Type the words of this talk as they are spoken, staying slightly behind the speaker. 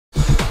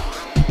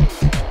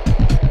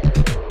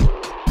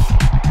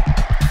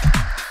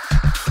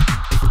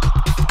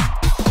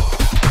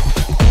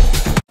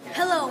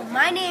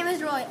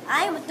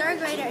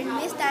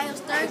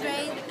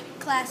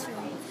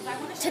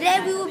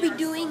Today we will be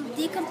doing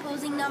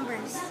decomposing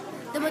numbers.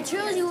 The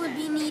materials you will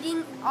be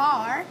needing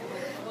are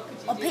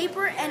a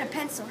paper and a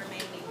pencil.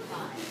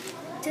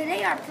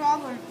 Today our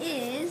problem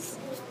is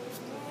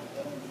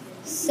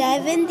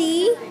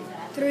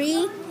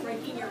 73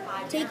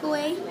 take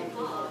away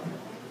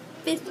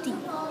 50.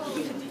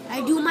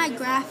 I do my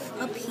graph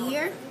up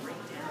here.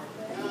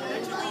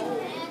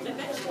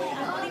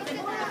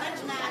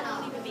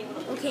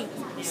 Okay,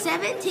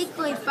 7 take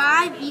away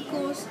 5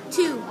 equals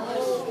 2.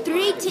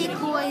 3 take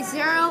away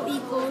 0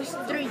 equals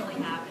 3.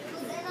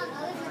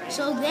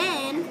 So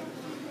then,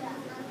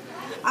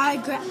 I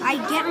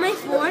get my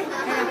 4 and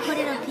I put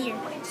it up here.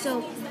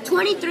 So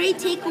 23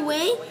 take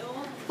away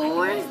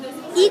 4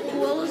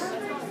 equals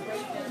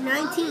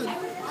 19.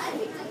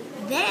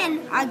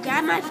 Then I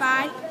grab my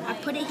 5, I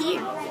put it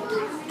here.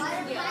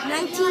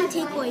 19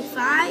 take away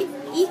 5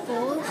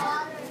 equals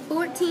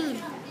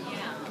 14.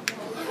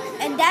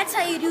 And that's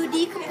how you do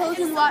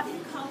decomposing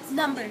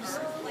numbers.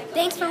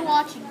 Thanks for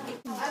watching.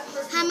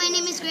 Hi, my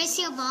name is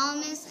Gracie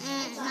Obalmas,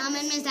 and I'm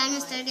in Ms.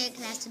 Diamond's third grade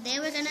class. Today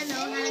we're going to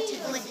know how to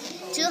take away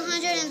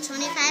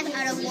 225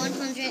 out of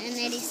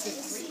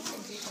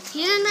 186.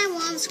 Here in my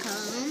ones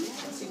column,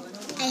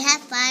 I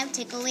have 5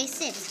 take away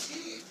 6.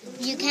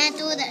 You can't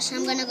do that, so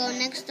I'm going to go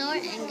next door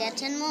and get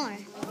 10 more.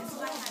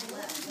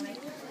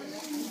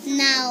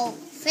 Now,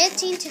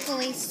 15 take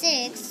away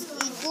 6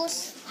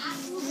 equals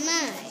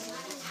 9.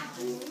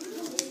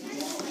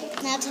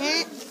 Now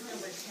 10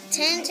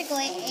 take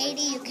away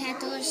 80, you can't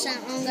do it, so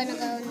I'm going to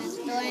go next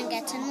door and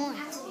get 10 more.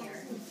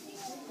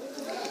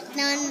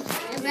 Now,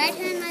 right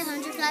here in my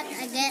 100 block,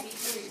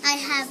 I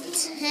have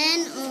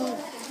 10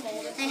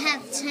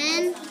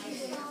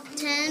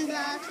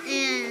 blocks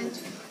and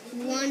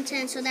 1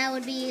 10, so that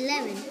would be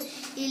 11.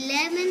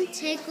 11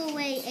 take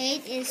away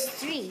 8 is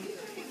 3.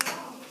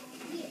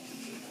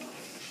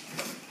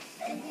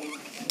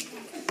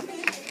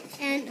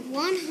 And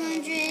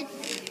 100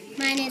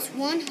 minus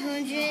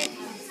 100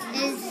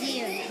 is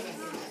 0.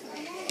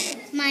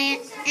 My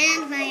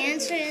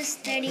answer is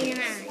 39.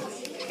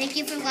 Thank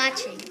you for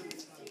watching.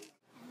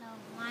 Hello,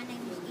 my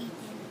name is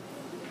Ethan.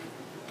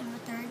 I'm a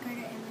third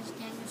grader in Ms.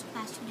 Daniels'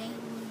 class. Today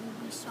we will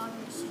be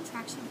solving the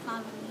subtraction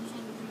problem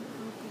using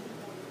regrouping.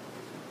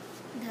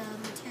 The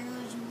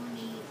materials you will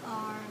need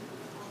are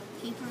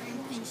paper and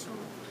pencil.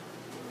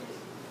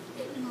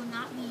 You will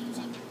not be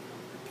using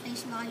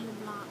place value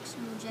blocks.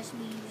 You will just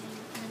be using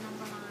the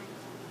number line.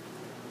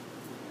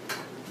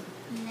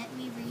 Let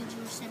me read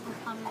you a simple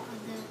problem of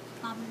the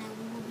problem that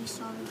we will be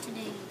solving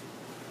today.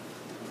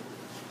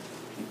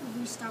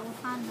 We start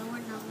with our lower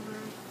number,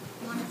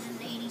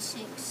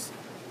 186.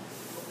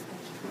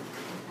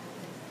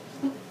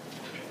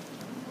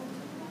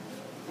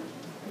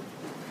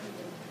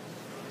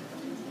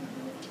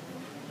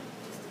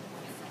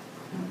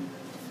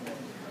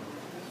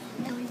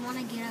 And we want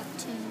to get up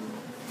to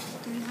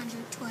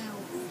 312.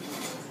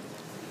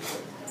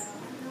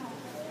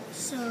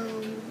 So,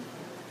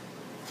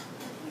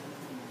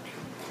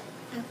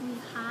 if we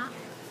hop,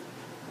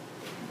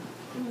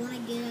 we want to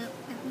get up,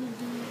 if we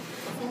do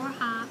 4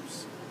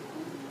 hops,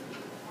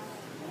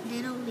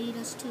 that'll lead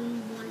us to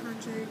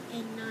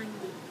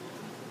 190.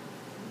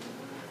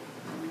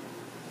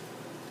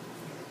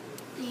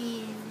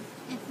 And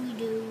if we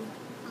do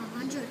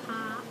 100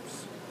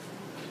 hops,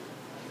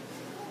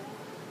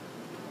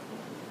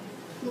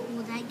 what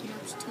will that get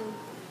us to?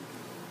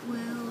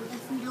 Well,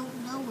 if we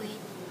don't know it,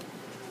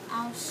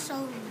 I'll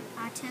tell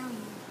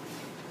you.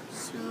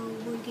 So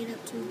we'll get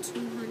up to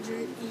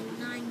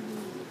 290.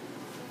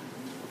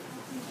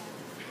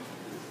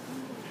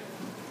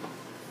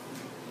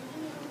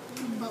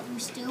 But we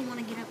still want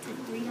to get up to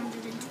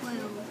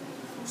 312.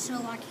 So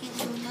I can't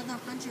do another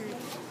 100.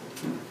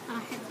 I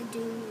have to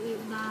do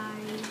it by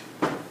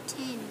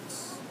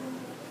tens.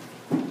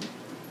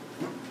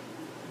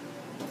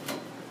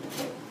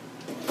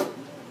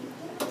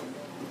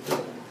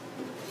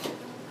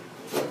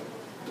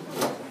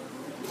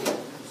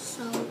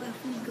 So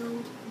if we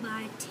go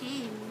by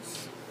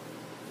tens,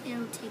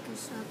 it'll take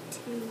us up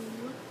to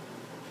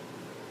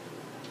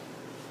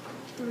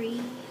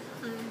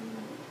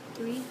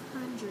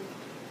 300.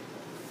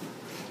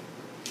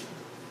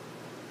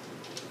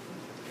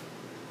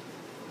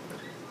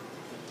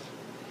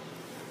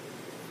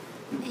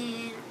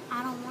 And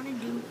I don't want to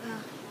do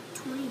a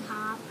 20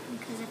 hop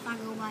because if I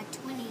go by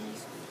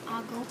 20s,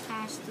 I'll go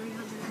past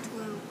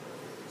 312.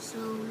 So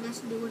let's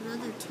do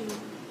another 10.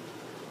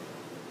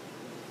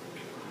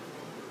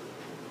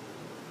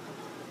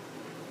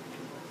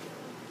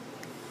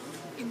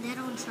 And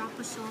that'll drop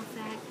us off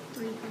at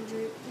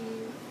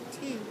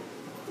 310.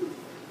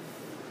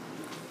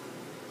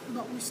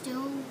 But we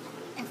still,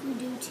 if we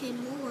do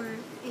 10 more,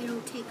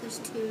 it'll take us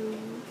to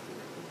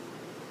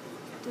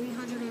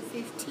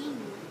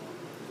 315.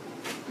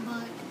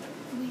 But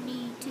we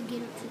need to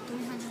get up to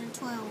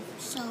 312.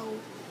 So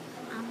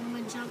I'm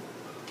going to jump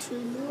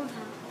 2 more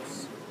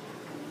hops.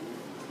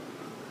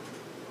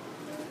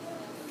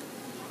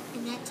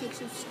 And that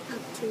takes us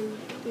up to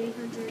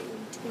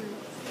 320.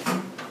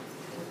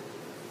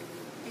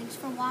 Thanks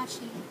for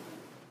watching.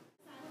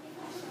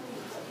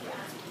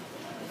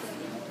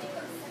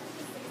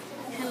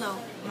 Hello,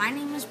 my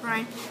name is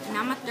Brian, and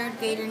I'm a third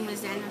grader in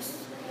Ms.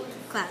 Daniels'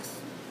 class.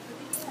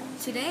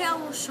 Today I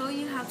will show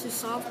you how to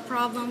solve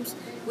problems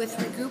with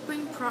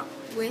regrouping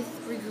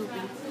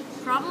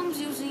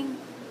problems using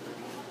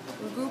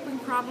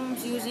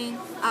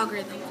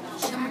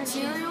algorithms. The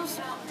materials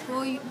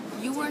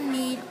you will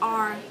need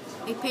are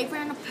a paper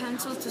and a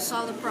pencil to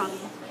solve the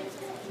problem.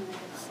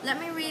 Let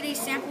me read a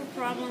sample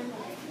problem.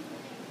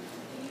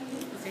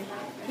 Okay,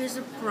 here's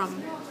the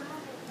problem.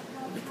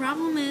 The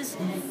problem is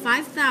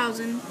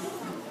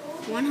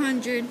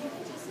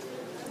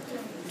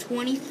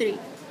 5,123.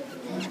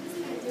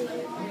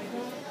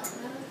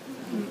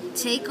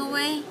 Take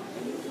away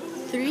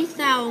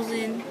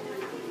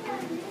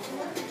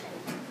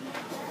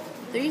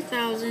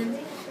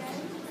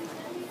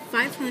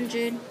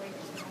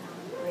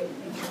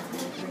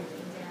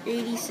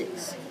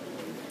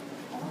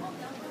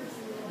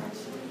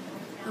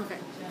Okay.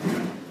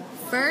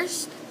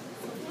 First,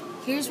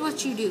 here's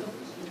what you do.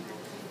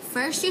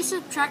 First, you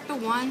subtract the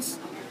ones.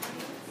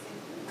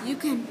 You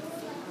can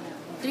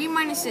 3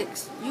 minus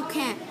 6. You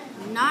can't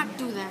not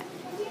do that.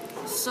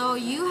 So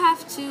you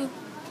have to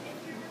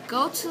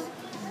go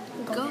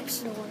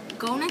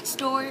next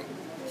door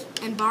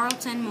and borrow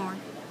 10 more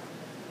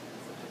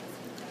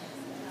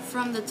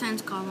from the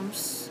tens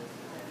columns.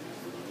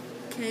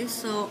 Okay,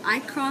 so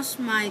I cross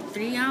my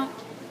 3 out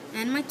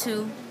and my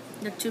 2.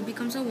 The 2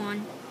 becomes a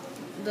 1.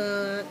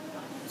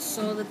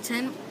 So the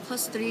 10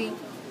 plus 3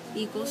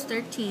 equals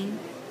 13.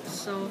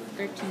 So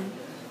 13.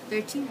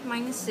 13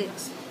 minus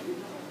 6.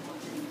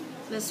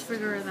 Let's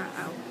figure that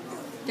out.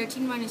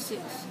 13 minus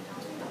 6.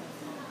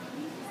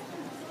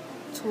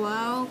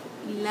 12,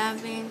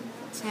 11,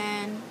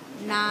 10,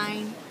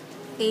 9,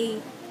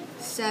 8,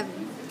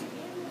 7.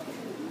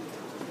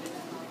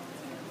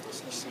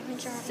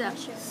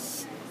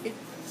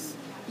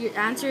 Your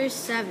answer is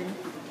 7.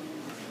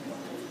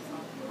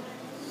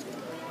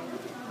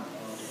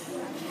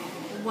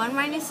 1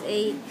 minus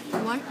 8.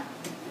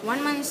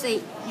 1 minus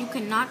 8. You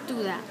cannot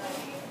do that.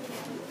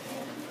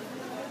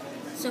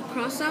 So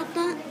cross out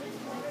the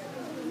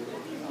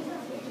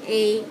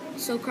 8.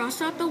 So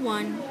cross out the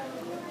 1.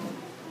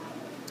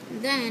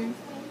 Then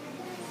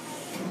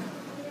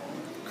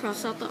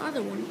cross out the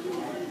other one.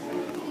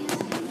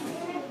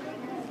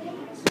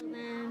 So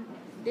then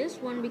this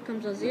one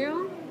becomes a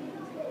 0.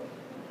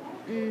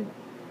 And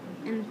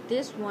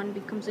this one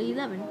becomes a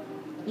 11.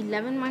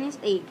 11 minus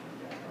 8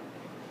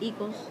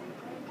 equals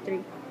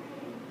 3.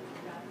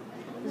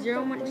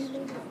 0 minus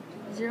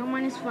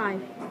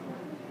 5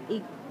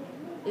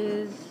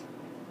 is,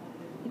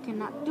 you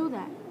cannot do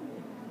that.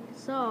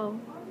 So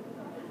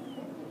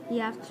you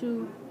have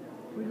to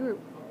regroup.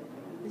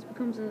 This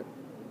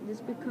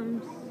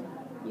becomes,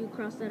 you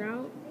cross that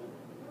out,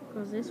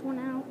 cross this one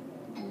out,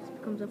 and this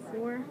becomes a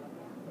 4,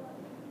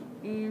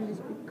 and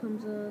this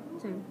becomes a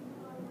 10.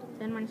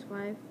 10 minus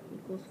 5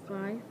 equals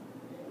 5.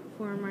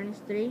 4 minus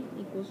 3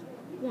 equals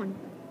 1.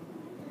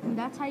 And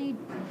that's how you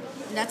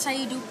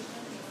do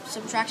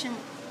subtraction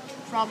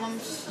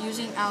problems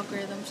using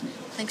algorithms.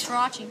 Thanks for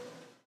watching.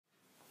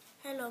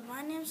 Hello,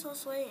 my name is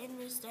Josue in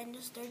Ms.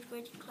 Daniels' third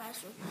grade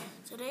classroom.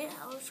 Today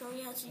I will show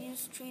you how to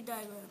use tree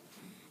diagram.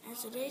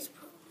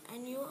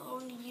 And you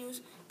only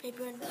use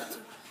paper and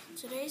pencil.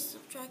 Today's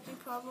subtracting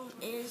problem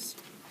is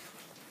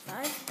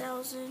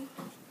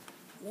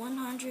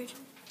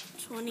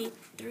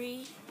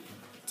 5,123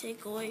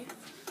 take away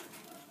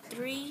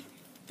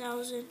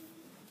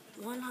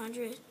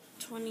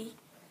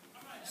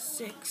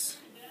 3,126.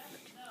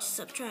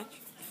 Subtract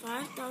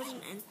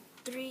 5,000 and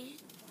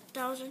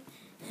 3,000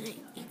 and it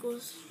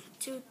equals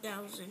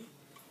 2,000.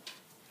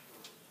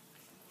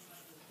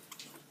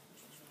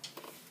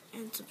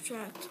 And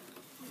subtract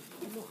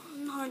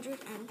 100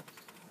 and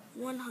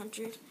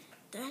 100,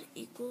 that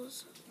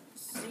equals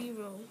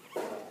 0.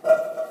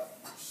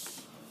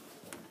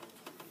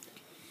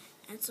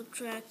 And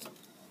subtract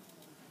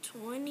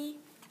 20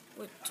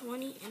 with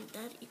 20, and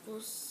that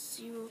equals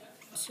 0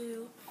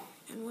 2.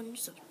 And when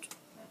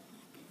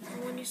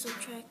you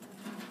subtract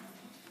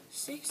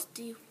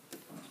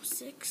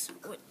 66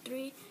 with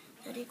 3,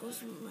 that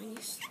equals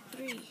minus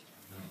 3.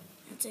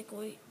 And take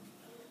away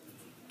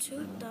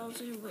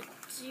 2,000 with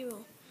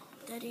 0,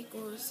 that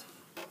equals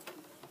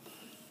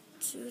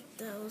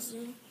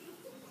 2,000.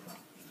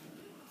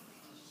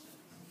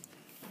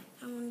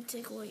 I'm going to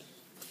take away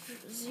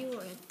 0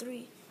 and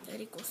 3,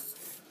 that equals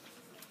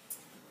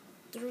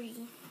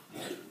 3.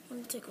 I'm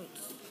going to take away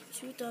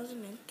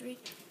 2,003,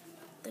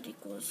 that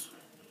equals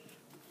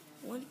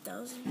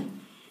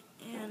 1,000.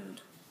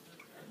 And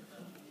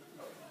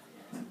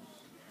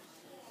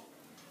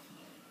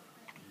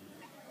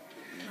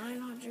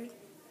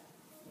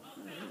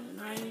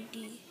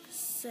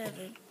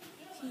 997,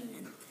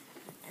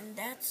 and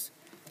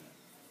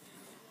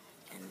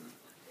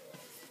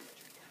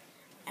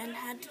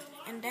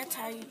that's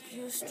how you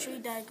use tree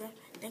diagram.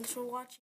 Thanks for watching.